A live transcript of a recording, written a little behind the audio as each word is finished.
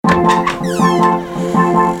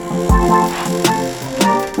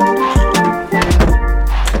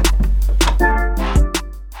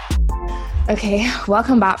Okay,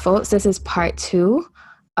 welcome back, folks. This is part 2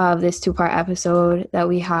 of this 2-part episode that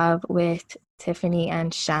we have with Tiffany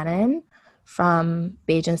and Shannon from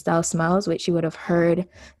Bajan Style Smiles, which you would have heard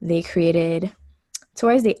they created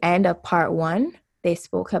towards the end of part 1. They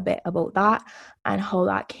spoke a bit about that and how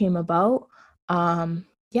that came about.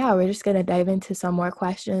 We're just going to dive into some more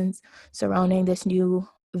questions surrounding this new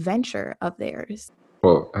venture of theirs.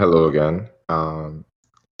 Well, hello again. To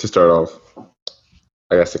start off,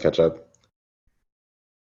 I guess to catch up,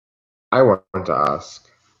 I want to ask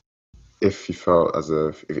if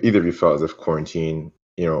either of you felt as if quarantine,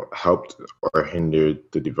 helped or hindered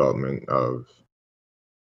the development of,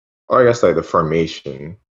 or I guess like the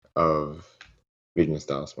formation of Bajan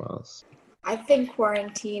Style Smiles. I think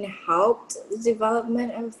quarantine helped the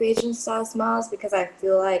development of Bajan Style Smiles because I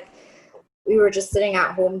feel like we were just sitting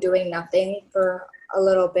at home doing nothing for a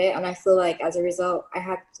little bit, and I feel like as a result,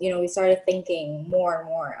 we started thinking more and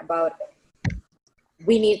more about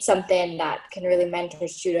we need something that can really mentor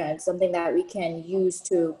students, something that we can use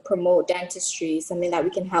to promote dentistry, something that we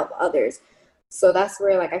can help others. So that's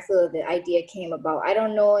where I feel the idea came about. I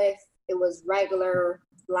don't know if it was regular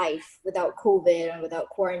life without COVID and without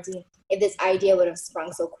quarantine, if this idea would have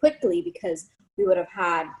sprung so quickly because we would have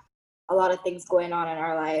had a lot of things going on in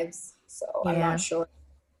our lives. So I'm not sure.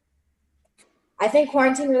 I think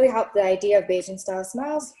quarantine really helped the idea of Bajan Style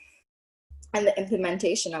Smiles and the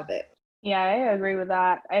implementation of it. Yeah, I agree with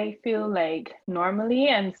that. I feel like normally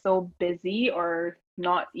I'm so busy or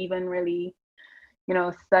not even really,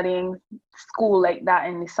 studying school like that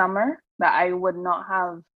in the summer that I would not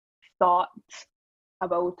have thought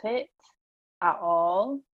about it at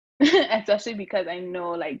all, especially because I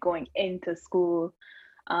know going into school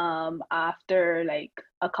after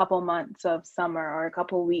a couple months of summer or a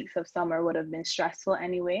couple weeks of summer would have been stressful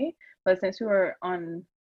anyway. But since we were on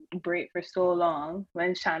break for so long,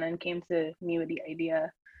 when Shannon came to me with the idea,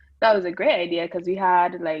 that was a great idea because we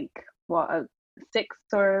had 6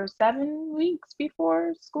 or 7 weeks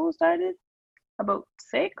before school started. About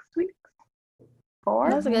 6 weeks, 4.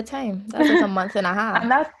 That was a good time. That's a month and a half.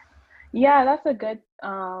 And that's a good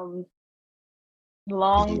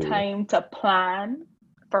long time to plan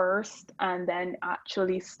first and then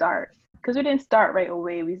actually start, because we didn't start right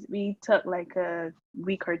away. We took a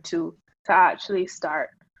week or 2 to actually start,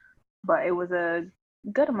 but it was a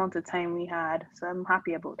good amount of time we had, so I'm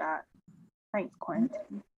happy about that. Thanks,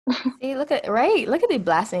 quarantine. See, look at the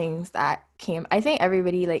blessings that came. I think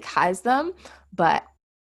everybody has them, but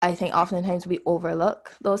I think oftentimes we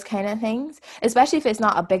overlook those kind of things, especially if it's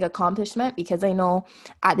not a big accomplishment, because I know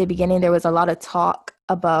at the beginning there was a lot of talk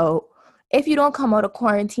about if you don't come out of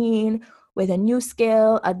quarantine with a new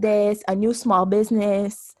skill, a new small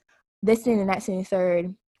business, this thing, the next thing, the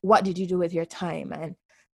third, what did you do with your time? And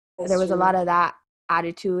there was a lot of that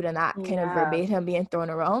attitude and that kind of verbatim being thrown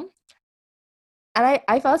around. And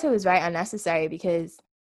I felt it was very unnecessary because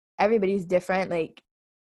everybody's different.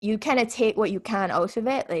 You kind of take what you can out of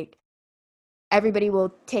it. Everybody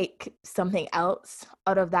will take something else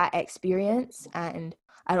out of that experience. And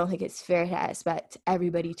I don't think it's fair to expect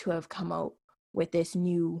everybody to have come out with this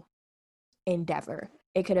new endeavor.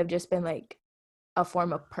 It could have just been a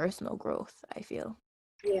form of personal growth, I feel.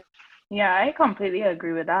 Yeah, I completely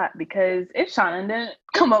agree with that, because if Shannon didn't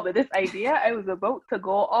come up with this idea, I was about to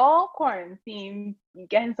go all quarantine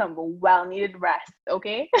getting some well-needed rest,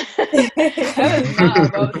 okay? I was not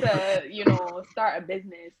about to, start a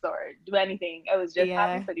business or do anything. I was just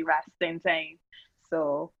happy for the resting time.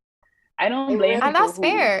 So I don't blame people. And that's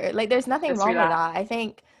fair. There's nothing wrong with that. I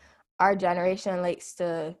think our generation likes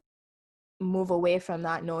to move away from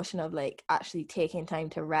that notion of actually taking time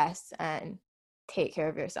to rest and take care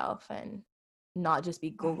of yourself and not just be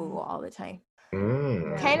go all the time.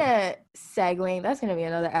 Kind of segueing, that's going to be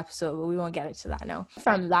another episode, but we won't get into that now.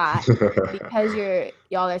 From that, because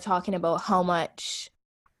y'all are talking about how much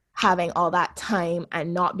having all that time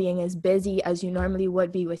and not being as busy as you normally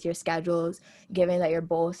would be with your schedules, given that you're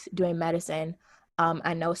both doing medicine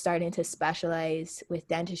and now starting to specialize with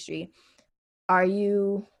dentistry.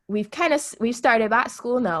 We've started back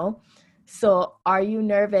school now, so are you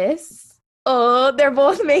nervous? Oh, they're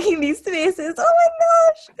both making these faces. Oh my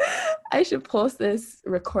gosh. I should post this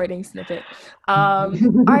recording snippet. Are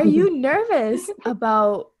you nervous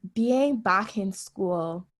about being back in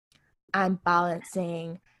school and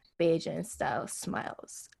balancing Bajan Style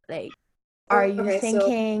Smiles? Are you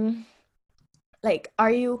thinking,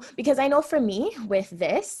 because I know for me with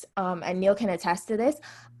this, and Neil can attest to this,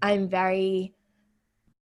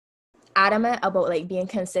 adamant about like being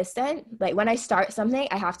consistent. Like when I start something,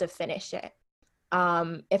 I have to finish it.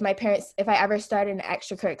 If I ever started an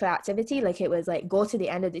extracurricular activity, like it was like go to the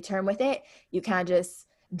end of the term with it, you can't just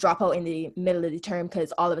drop out in the middle of the term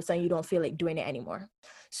because all of a sudden you don't feel like doing it anymore.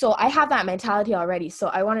 So I have that mentality already. So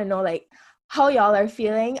I want to know like how y'all are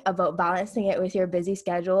feeling about balancing it with your busy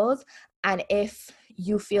schedules, and if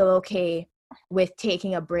you feel okay with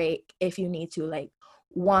taking a break if you need to, like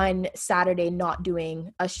one Saturday not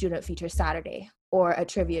doing a student feature Saturday or a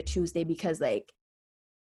trivia Tuesday because like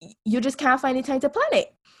you just can't find the time to plan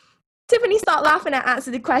it. Tiffany, stop laughing and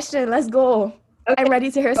answer the question. Let's go. Okay. I'm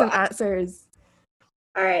ready to hear some answers.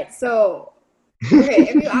 All right. So, okay,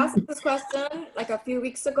 if you asked this question like a few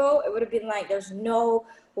weeks ago, it would have been like, there's no,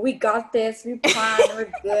 we got this, we planned,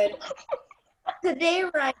 we're good. Today,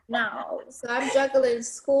 right now, so I'm juggling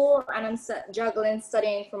school and I'm juggling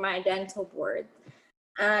studying for my dental board.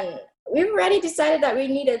 And we've already decided that we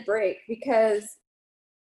need a break because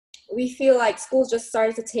we feel like school's just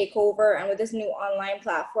started to take over, and with this new online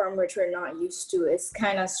platform, which we're not used to, it's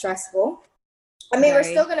kind of stressful. I mean, we're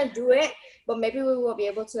still gonna do it, but maybe we will be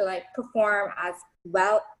able to like perform as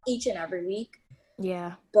well each and every week.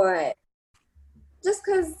 Yeah. But just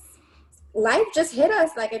because life just hit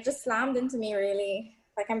us, like it just slammed into me really.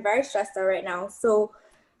 Like I'm very stressed out right now. So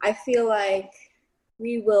I feel like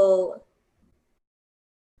we will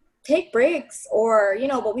take breaks, or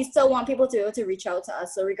but we still want people to be able to reach out to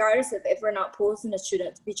us. So regardless if we're not posting a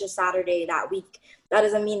student feature Saturday that week, that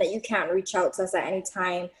doesn't mean that you can't reach out to us at any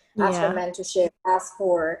time, ask for mentorship, ask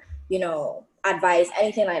for advice,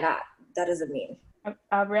 anything like that. That doesn't mean.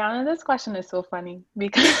 Brianna, this question is so funny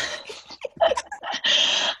because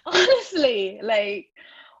honestly, like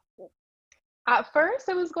at first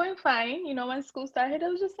it was going fine, when school started, it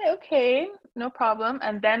was just like, okay, no problem.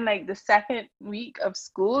 And then like the second week of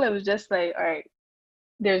school, it was just like, all right,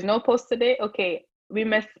 there's no post today. Okay, we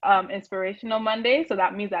missed Inspirational Monday, so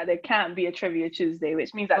that means that there can't be a Trivia Tuesday,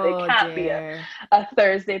 which means that there can't be a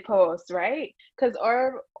Thursday post, right? Because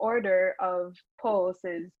our order of posts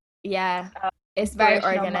is it's very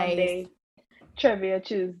organized. Monday, Trivia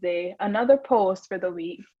Tuesday, another post for the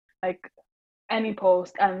week, like any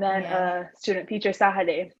post, and then a student feature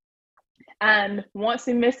Saturday. And once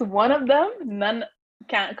we miss one of them, none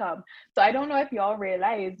can't come. So I don't know if y'all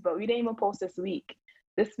realize, but we didn't even post this week.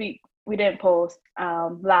 This week we didn't post.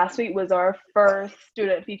 Last week was our first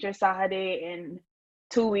student feature Saturday in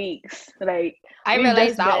 2 weeks. Like I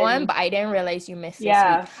realized that one, but I didn't realize you missed this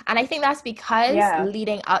week. And I think that's because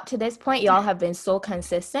leading up to this point, y'all have been so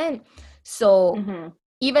consistent. So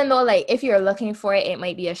even though like if you're looking for it, it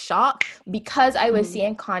might be a shock, because I was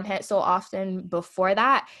seeing content so often before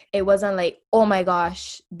that, it wasn't like, oh my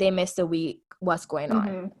gosh, they missed a week, what's going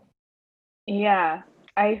on? Yeah,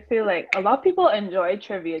 I feel like a lot of people enjoy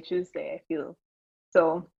Trivia Tuesday, I feel.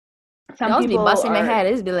 So some people be busting my head.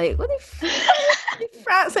 It's be like, what if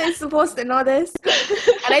France is supposed to know this?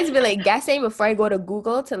 And I just be like guessing before I go to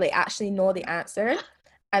Google to like actually know the answer,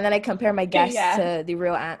 and then I compare my guess to the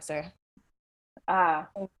real answer.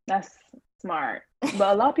 That's smart.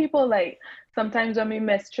 But a lot of people, like, sometimes when we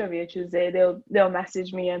miss Trivia Tuesday, they'll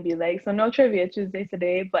message me and be like, so no Trivia Tuesday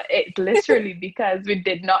today, but it's literally because we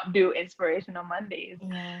did not do Inspirational Mondays.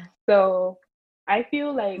 So I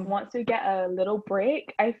feel like once we get a little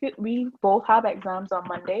break, I feel we both have exams on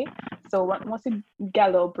Monday, so once we get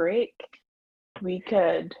a little break, we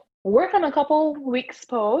could work on a couple weeks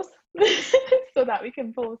posts so that we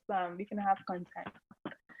can post we can have content.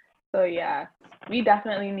 So yeah, we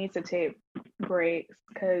definitely need to take breaks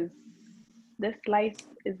because this life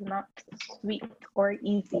is not sweet or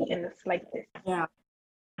easy in the slightest. Yeah.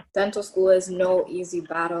 Dental school is no easy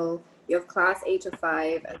battle. You have class 8 to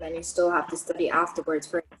 5, and then you still have to study afterwards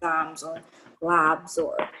for exams or labs,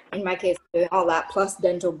 or in my case, doing all that plus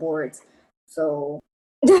dental boards. So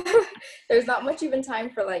there's not much even time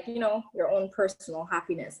for like, your own personal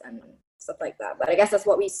happiness and stuff like that. But I guess that's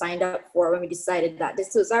what we signed up for when we decided that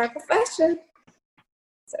this was our profession.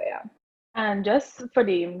 So yeah. And just for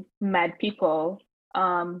the med people,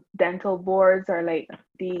 dental boards are like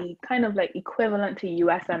the kind of like equivalent to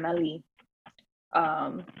USMLE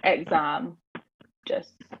exam,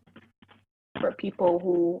 just for people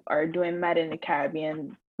who are doing med in the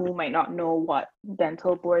Caribbean who might not know what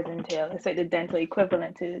dental boards entail. It's like the dental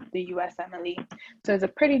equivalent to the USMLE. So it's a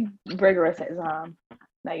pretty rigorous exam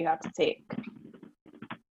that you have to take.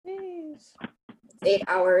 8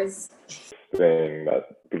 hours. Thing that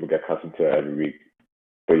people get accustomed to every week,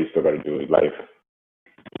 but you still got to do it life.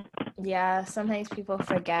 Yeah, sometimes people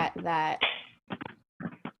forget that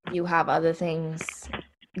you have other things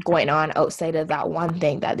going on outside of that one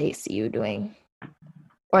thing that they see you doing.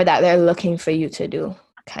 or that they're looking for you to do,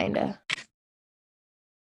 kind of,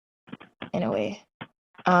 in a way.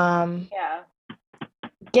 Yeah.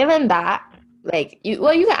 Given that, like, you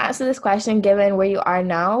can answer this question given where you are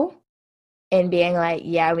now and being like,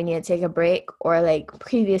 yeah, we need to take a break, or like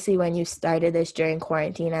previously when you started this during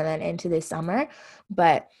quarantine and then into this summer.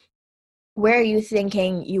 But where are you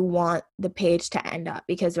thinking you want the page to end up?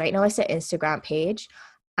 Because right now it's an Instagram page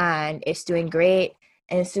and it's doing great.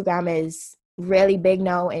 Instagram is really big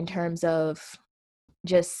now in terms of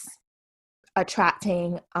just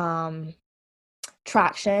attracting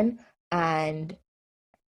traction and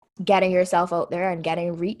getting yourself out there and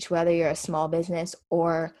getting reach, whether you're a small business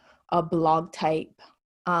or a blog type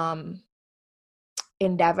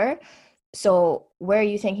endeavor. So where are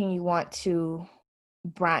you thinking you want to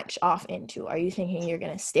branch off into? Are you thinking you're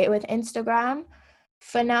going to stay with Instagram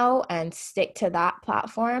for now and stick to that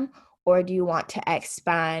platform, or do you want to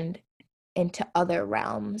expand into other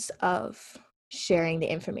realms of sharing the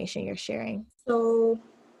information you're sharing? So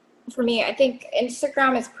for me, I think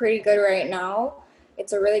Instagram is pretty good right now.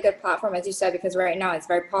 It's a really good platform, as you said, because right now it's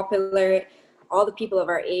very popular. All the people of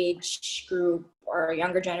our age group or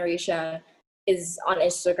younger generation is on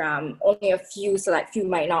Instagram. Only a few, select few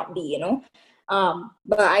might not be,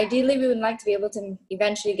 But ideally, we would like to be able to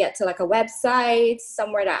eventually get to like a website,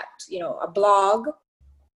 somewhere that, a blog.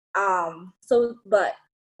 But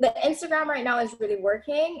the Instagram right now is really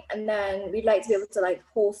working, and then we'd like to be able to like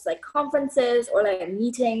host like conferences or like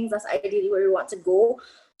meetings. That's ideally where we want to go,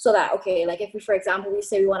 so that, okay, like if we, for example, we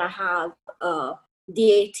say we want to have a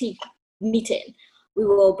DAT meeting, we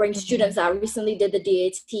will bring students that recently did the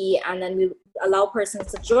DAT, and then we allow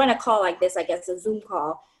persons to join a call like this, I guess a Zoom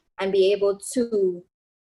call, and be able to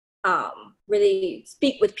really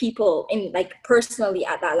speak with people in like personally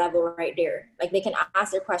at that level right there. Like they can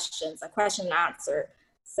ask their questions, a question and answer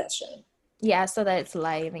session. Yeah, so that it's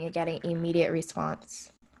live and you're getting immediate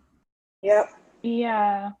response. Yep.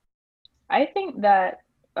 Yeah. I think that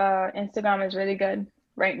Instagram is really good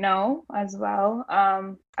right now as well.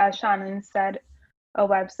 As Shannon said, a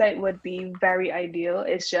website would be very ideal.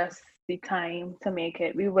 It's just the time to make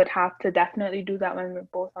it. We would have to definitely do that when we're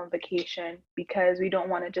both on vacation, because we don't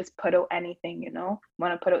want to just put out anything,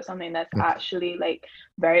 want to put out something that's actually like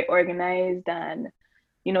very organized and,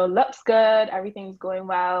 looks good, everything's going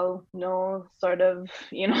well, no sort of,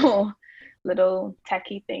 little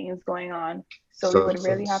techie things going on. So we would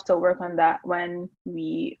really have to work on that when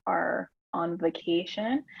we are on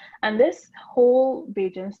vacation. And this whole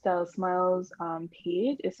Bajan Style Smiles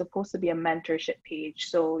page is supposed to be a mentorship page.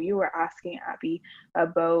 So you were asking Abby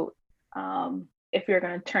about if you're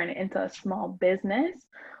going to turn it into a small business.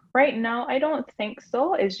 Right now, I don't think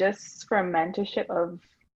so. It's just for mentorship of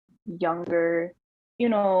younger,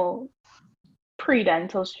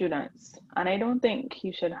 pre-dental students. And I don't think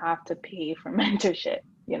you should have to pay for mentorship,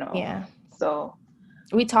 Yeah. So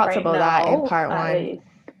we talked about that in part one.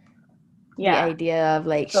 Yeah. The idea of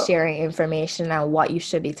like sharing information and what you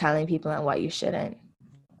should be telling people and what you shouldn't.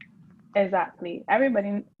 Exactly.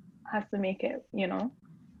 Everybody has to make it,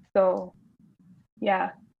 So, yeah.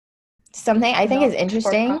 Something I think is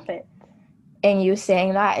interesting in you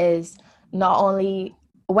saying that is not only,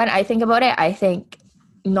 when I think about it, I think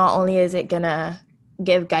not only is it gonna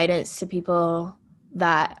give guidance to people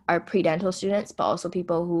that are pre-dental students, but also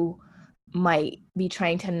people who might be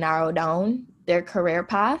trying to narrow down their career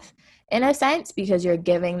path in a sense, because you're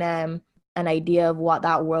giving them an idea of what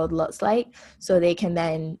that world looks like, so they can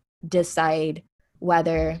then decide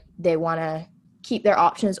whether they want to keep their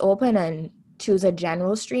options open and choose a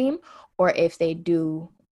general stream, or if they do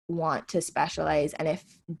want to specialize and if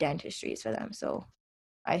dentistry is for them. So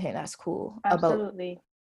I think that's cool. Absolutely. About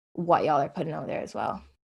what y'all are putting out there as well.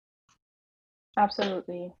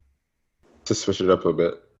 Absolutely. To switch it up a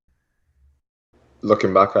bit,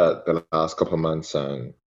 looking back at the last couple of months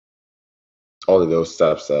and all of those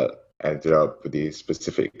steps that ended up with the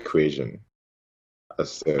specific equation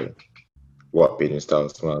as to what Bajan Style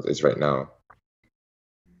Smiles is right now,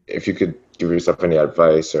 if you could give yourself any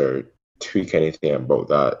advice or tweak anything about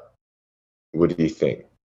that, what do you think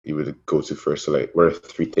you would go to first? So like, what are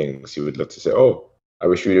 3 things you would look to say, oh, I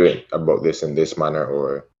wish we were about this in this manner,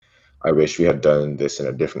 or I wish we had done this in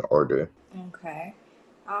a different order? Okay.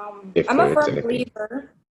 If I'm there a is firm anything. believer.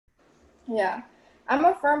 Yeah. I'm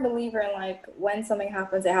a firm believer in like when something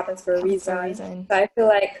happens, it happens for a reason. So I feel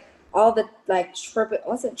like all the like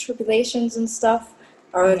tribulations and stuff,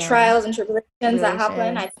 or trials and tribulations that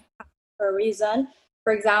happen, I think for a reason.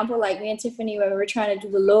 For example, like me and Tiffany, when we were trying to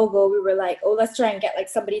do the logo, we were like, oh, let's try and get like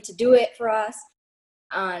somebody to do it for us.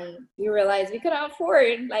 And we realized we couldn't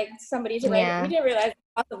afford like somebody to like, we didn't realize the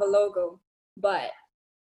cost of a logo, but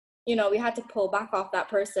we had to pull back off that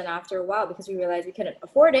person after a while because we realized we couldn't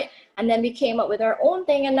afford it. And then we came up with our own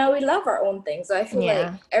thing, and now we love our own thing. So I feel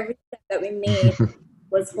like everything that we made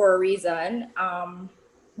was for a reason.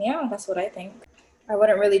 Yeah, that's what I think. I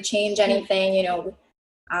wouldn't really change anything,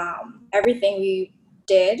 everything we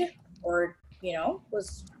did or,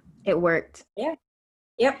 was. It worked. Yeah.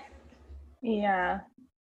 Yep. Yeah.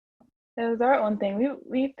 It was our own thing.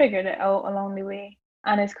 We figured it out along the way.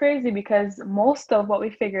 And it's crazy because most of what we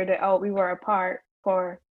figured it out, we were apart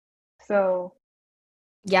for. So.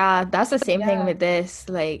 Yeah, that's the same thing with this.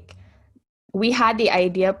 Like, we had the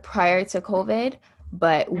idea prior to COVID,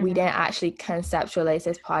 but we didn't actually conceptualize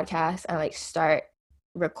this podcast and like start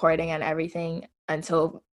recording and everything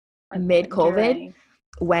until mid-COVID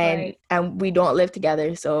and we don't live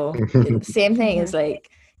together. So same thing is like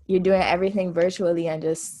you're doing everything virtually and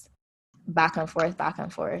just back and forth.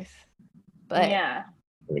 But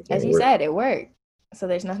as you said, it worked. So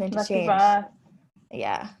there's nothing to change.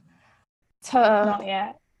 Yeah. Not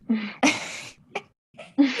yet.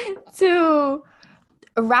 To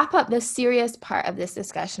wrap up the serious part of this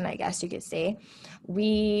discussion, I guess you could say,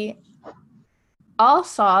 we all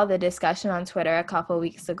saw the discussion on Twitter a couple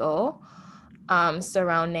weeks ago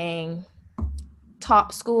surrounding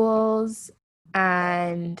top schools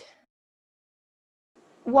and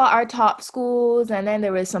what are top schools, and then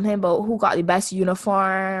there was something about who got the best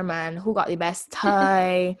uniform and who got the best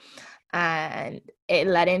tie, and it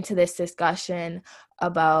led into this discussion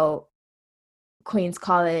about Queen's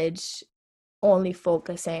College only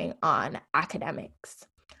focusing on academics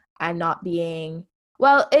and not being,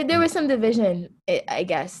 there was some division, I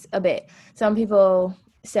guess, a bit. Some people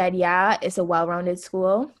said, yeah, it's a well-rounded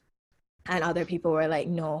school, and other people were like,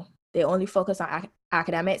 no, they only focus on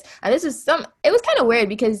academics. And it was kind of weird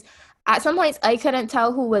because at some points I couldn't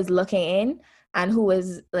tell who was looking in and who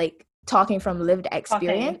was like talking from lived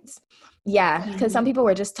experience. Yeah, because some people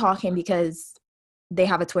were just talking because they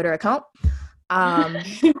have a Twitter account.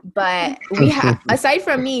 But we have, aside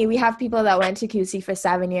from me, we have people that went to QC for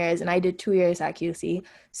 7 years, and I did 2 years at QC.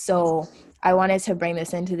 So I wanted to bring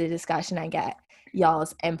this into the discussion and get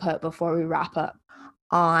y'all's input before we wrap up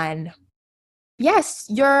on, yes,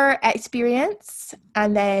 your experience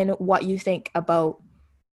and then what you think about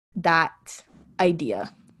that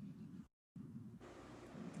idea.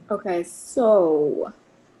 Okay, so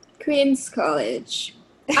Queen's College,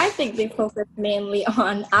 I think they focus mainly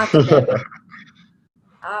on academics.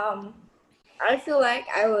 I feel like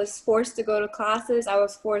I was forced to go to classes. I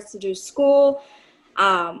was forced to do school.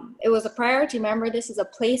 It was a priority. Remember, this is a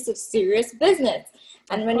place of serious business.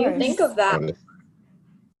 And when you think of that,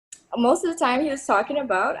 most of the time he was talking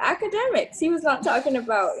about academics. He was not talking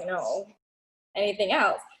about, anything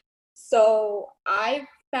else. So I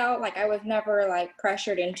felt like I was never like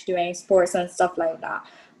pressured into doing sports and stuff like that.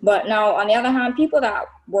 But now, on the other hand, people that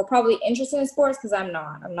were probably interested in sports, because I'm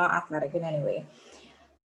not athletic in any way,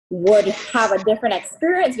 would have a different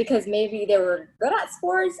experience because maybe they were good at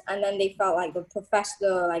sports and then they felt like the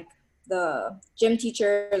professor, like the gym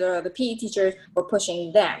teachers or the PE teachers were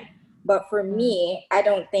pushing them. But for me, I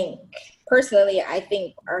think our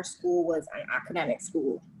school was an academic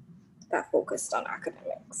school that focused on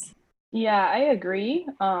academics. Yeah, I agree.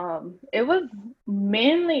 It was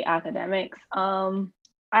mainly academics. I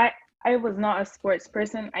was not a sports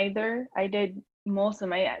person either. I did most of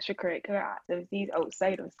my extracurricular activities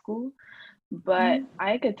outside of school, but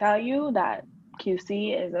I could tell you that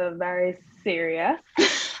QC is a very serious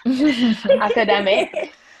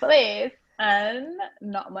academic place and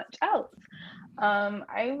not much else.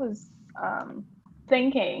 I was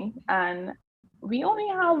thinking, and we only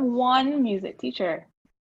have one music teacher,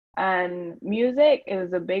 and music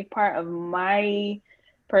is a big part of my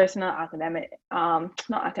personal academic, not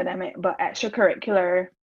academic, but extracurricular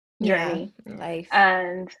journey. Life.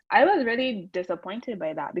 And I was really disappointed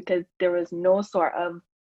by that because there was no sort of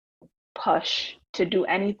push to do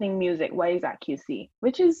anything music wise at QC,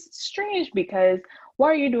 which is strange because what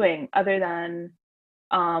are you doing other than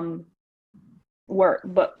work?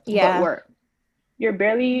 But work. You're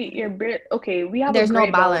barely okay. We have a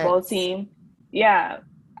great volleyball team. Yeah.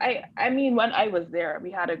 I mean, when I was there,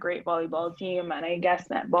 we had a great volleyball team, and I guess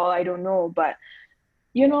netball, I don't know, but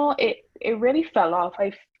it really fell off.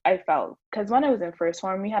 I felt, because when I was in first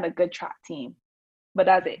form, we had a good track team, but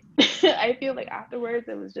that's it. I feel like afterwards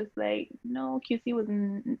it was just like, no, QC was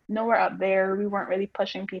nowhere up there. We weren't really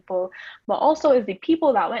pushing people, but also it's the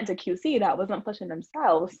people that went to QC that wasn't pushing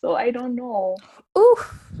themselves. So I don't know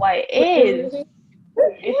why it is.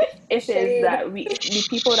 If is that the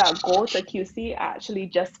people that go to QC actually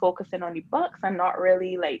just focusing on the bucks and not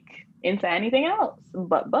really like into anything else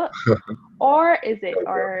but books? Or is it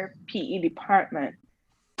our PE department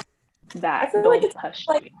I that feel like don't it's push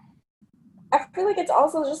you? like I feel like it's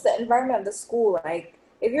also just the environment of the school. Like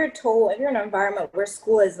if you're told if you're in an environment where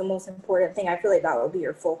school is the most important thing, I feel like that would be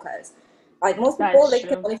your focus. Like most people, That's they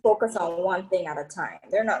can true. only focus on one thing at a time.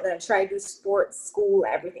 They're not gonna try to do sports, school,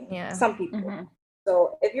 everything. Yeah. Some people. Mm-hmm.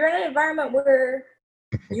 So if you're in an environment where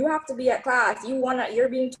you have to be at class, you're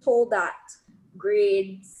being told that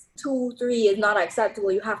grades 2, 3 is not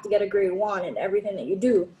acceptable. You have to get a grade 1 in everything that you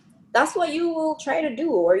do. That's what you will try to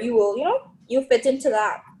do, or you will, you fit into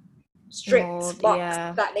that strict Mold, box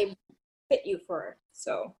yeah. that they fit you for.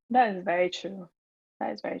 So That is very true.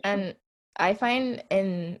 That is very true. And I find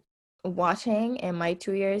in watching in my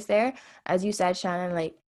 2 years there, as you said, Shannon,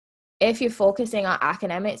 like if you're focusing on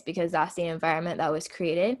academics because that's the environment that was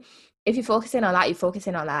created, if you're focusing on that, you're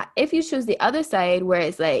focusing on that. If you choose the other side where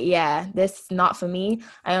it's like, yeah, this is not for me,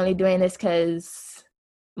 I'm only doing this because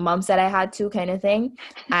mom said I had to kind of thing,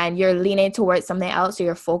 and you're leaning towards something else, so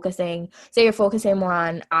you're focusing more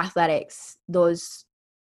on athletics, those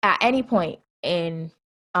at any point in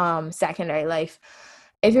secondary life.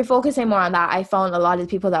 If you're focusing more on that, I found a lot of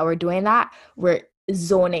people that were doing that were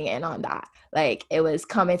zoning in on that. Like it was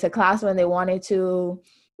coming to class when they wanted to,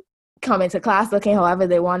 come into class looking however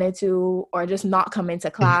they wanted to, or just not come into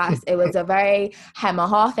class. It was a very hem and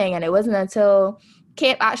haw thing, and it wasn't until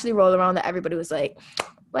Cape actually rolled around that everybody was like,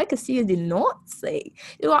 well, I could see you did notes. Like,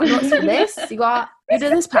 you got notes for this. You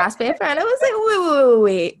did this past paper. And I was like,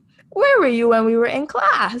 wait. Where were you when we were in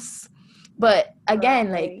class? But again,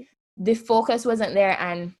 like Right. the focus wasn't there.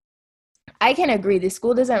 And I can agree, the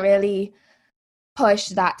school doesn't really push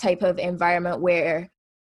that type of environment where,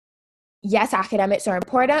 yes, academics are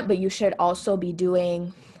important, but you should also be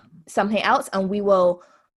doing something else. And we will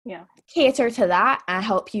cater to that and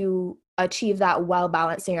help you achieve that while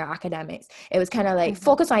balancing your academics. It was kind of like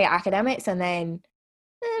focus on your academics, and then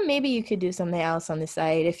maybe you could do something else on the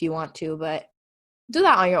side if you want to, but do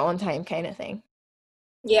that on your own time kind of thing.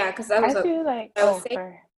 yeah, because I feel like oh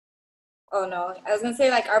no, I was gonna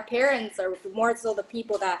say like our parents are more so the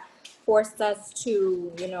people that forced us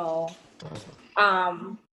to,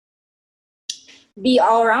 be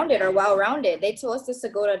all rounded or well rounded. They told us to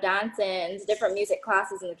go to dance-ins, different music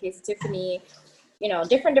classes in the case of Tiffany,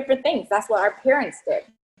 different things. That's what our parents did.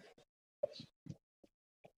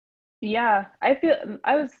 Yeah, I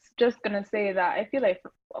was just gonna say that I feel like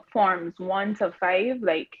forms 1 to 5,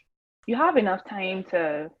 like you have enough time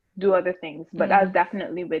to do other things, but that's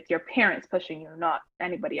definitely with your parents pushing you, not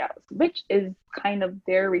anybody else, which is kind of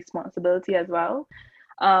their responsibility as well.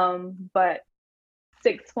 But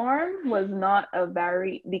sixth form was not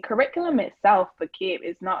the curriculum itself for Cape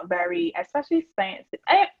is not very, especially science.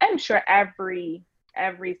 I'm sure every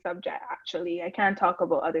subject, actually, I can't talk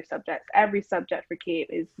about other subjects, every subject for Cape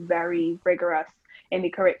is very rigorous in the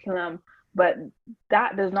curriculum, but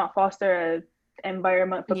that does not foster an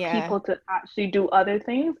environment for people to actually do other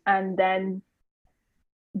things and then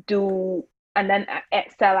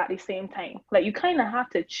excel at the same time. Like you kind of have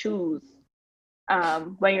to choose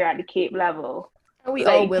when you're at the Cape level. We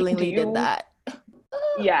all willingly did that.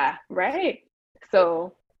 Yeah, right.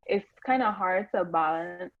 So it's kind of hard to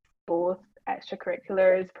balance both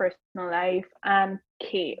extracurriculars, personal life, and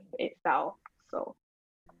Cape itself. So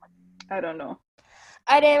I don't know.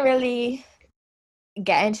 I didn't really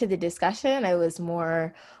get into the discussion. I was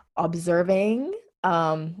more observing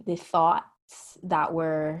the thoughts that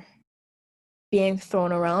were being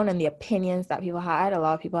thrown around and the opinions that people had. A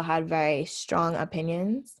lot of people had very strong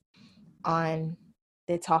opinions on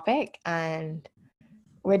the topic, and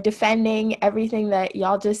we're defending everything that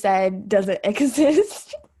y'all just said doesn't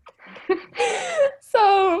exist.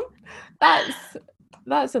 So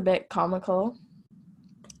that's a bit comical.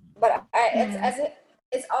 But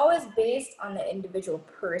it's always based on the individual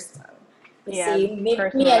person. See, me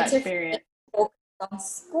and Tiffany focused on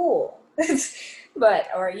school,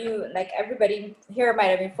 or you, like everybody here might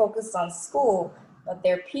have been focused on school, but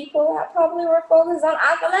there are people that probably were focused on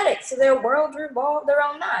athletics, so their world revolved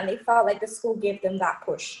around that, and they felt like the school gave them that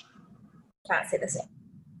push. Can't say the same.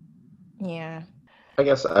 Yeah. I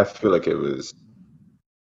guess I feel like it was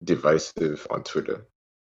divisive on Twitter.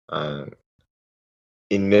 And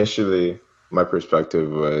initially, my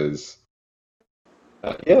perspective was,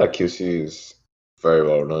 yeah, QC is very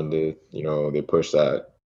well rounded. They push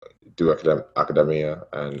that, do academia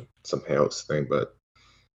and something else thing. But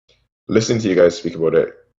listening to you guys speak about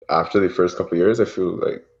it after the first couple of years, I feel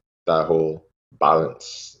like that whole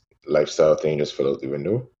balance lifestyle thing just fell out the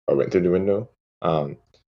window or went through the window.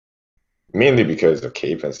 Mainly because of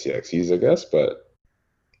Cape and CXCs, I guess, but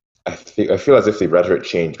I feel as if the rhetoric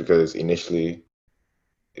changed because initially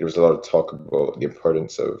there was a lot of talk about the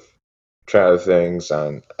importance of trying other things,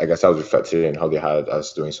 and I guess that was reflected in how they had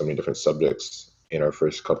us doing so many different subjects in our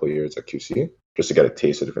first couple of years at QC, just to get a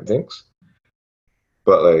taste of different things.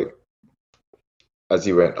 But like as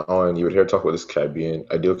you went on, you would hear talk about this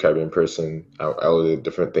ideal Caribbean person, all the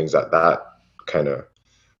different things that kind of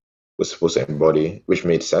was supposed to embody, which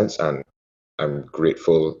made sense, and I'm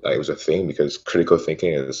grateful that it was a thing because critical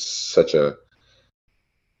thinking is such a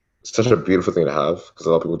beautiful thing to have because a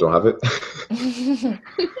lot of people don't have it.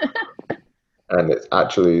 And it's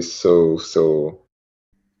actually it's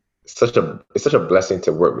such a blessing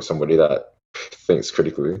to work with somebody that thinks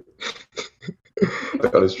critically.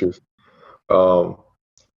 The honest truth. Um,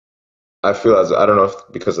 I feel as I don't know if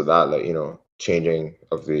because of that, like changing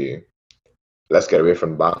of the let's get away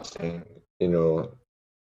from boxing,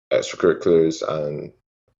 extracurriculars and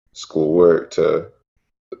schoolwork to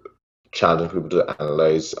challenging people to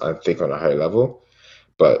analyze and think on a higher level.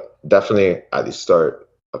 But definitely at the start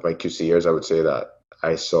of my QC years, I would say that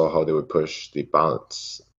I saw how they would push the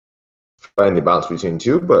balance, find the balance between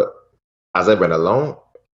two. But as I went along,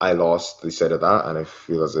 I lost the sight of that, and I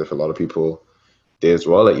feel as if a lot of people did as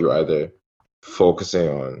well. Like you're either focusing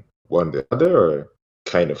on one or the other, or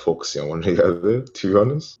kind of focusing on one or the other. To be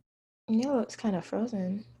honest, It's kind of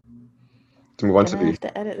frozen. to move on to Gonna have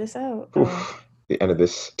to edit this out. the end of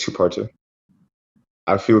this two-parter.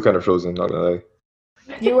 I feel kind of frozen, not gonna lie.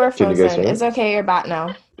 You were Can you guys frozen. hear me? It's okay. You're back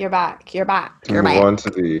now. You're back. You're back. To You're move back. on to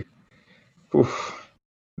the,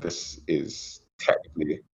 this is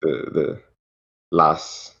technically the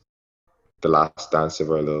last dance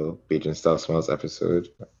of our little Bajan Style Smiles episode.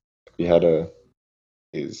 We had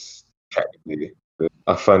is technically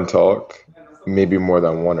a fun talk, maybe more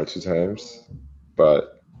than one or two times,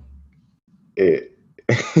 but it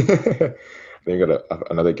then you got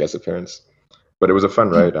another guest appearance. But it was a fun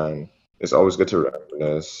ride, and it's always good to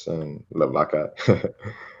reminisce and look back at the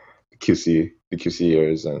QC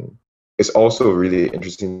years, and it's also really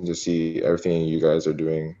interesting to see everything you guys are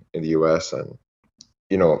doing in the US and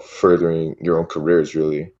furthering your own careers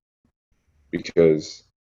really, because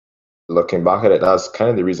looking back at it, that's kind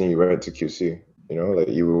of the reason you went to QC. Like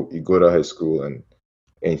you go to high school and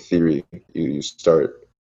in theory you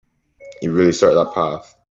really start that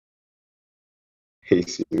path. Hey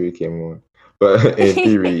Siri came on. But in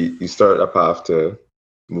theory, you start a path to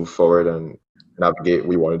move forward and navigate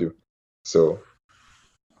what you want to do. So,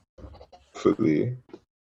 hopefully,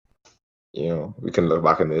 we can look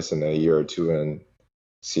back on this in a year or two and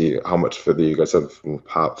see how much further you guys have moved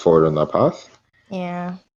forward on that path.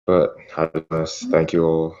 Yeah. But thank you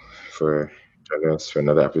all for joining us for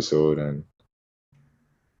another episode. And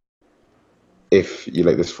if you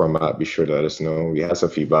like this format, be sure to let us know. We had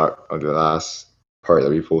some feedback on the last part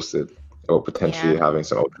that we posted about potentially having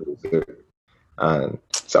some outdoor and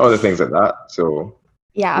some other things like that. So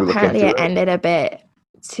yeah, we'll apparently it ended a bit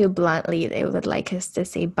too bluntly. They would like us to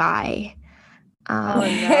say bye.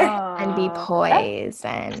 And be poised.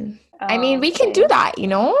 And I mean, we can do that,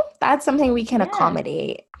 that's something we can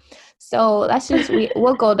accommodate. So let's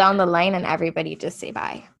we'll go down the line and everybody just say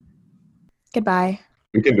bye. Goodbye.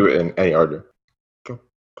 We can do it in any order. Go.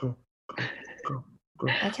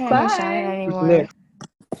 I can't hear Shannon anymore.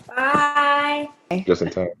 Bye. Just in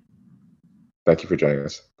time. Thank you for joining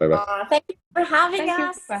us. Bye-bye. Thank you for having us.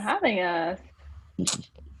 Thank you for having us.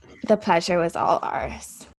 The pleasure was all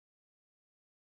ours.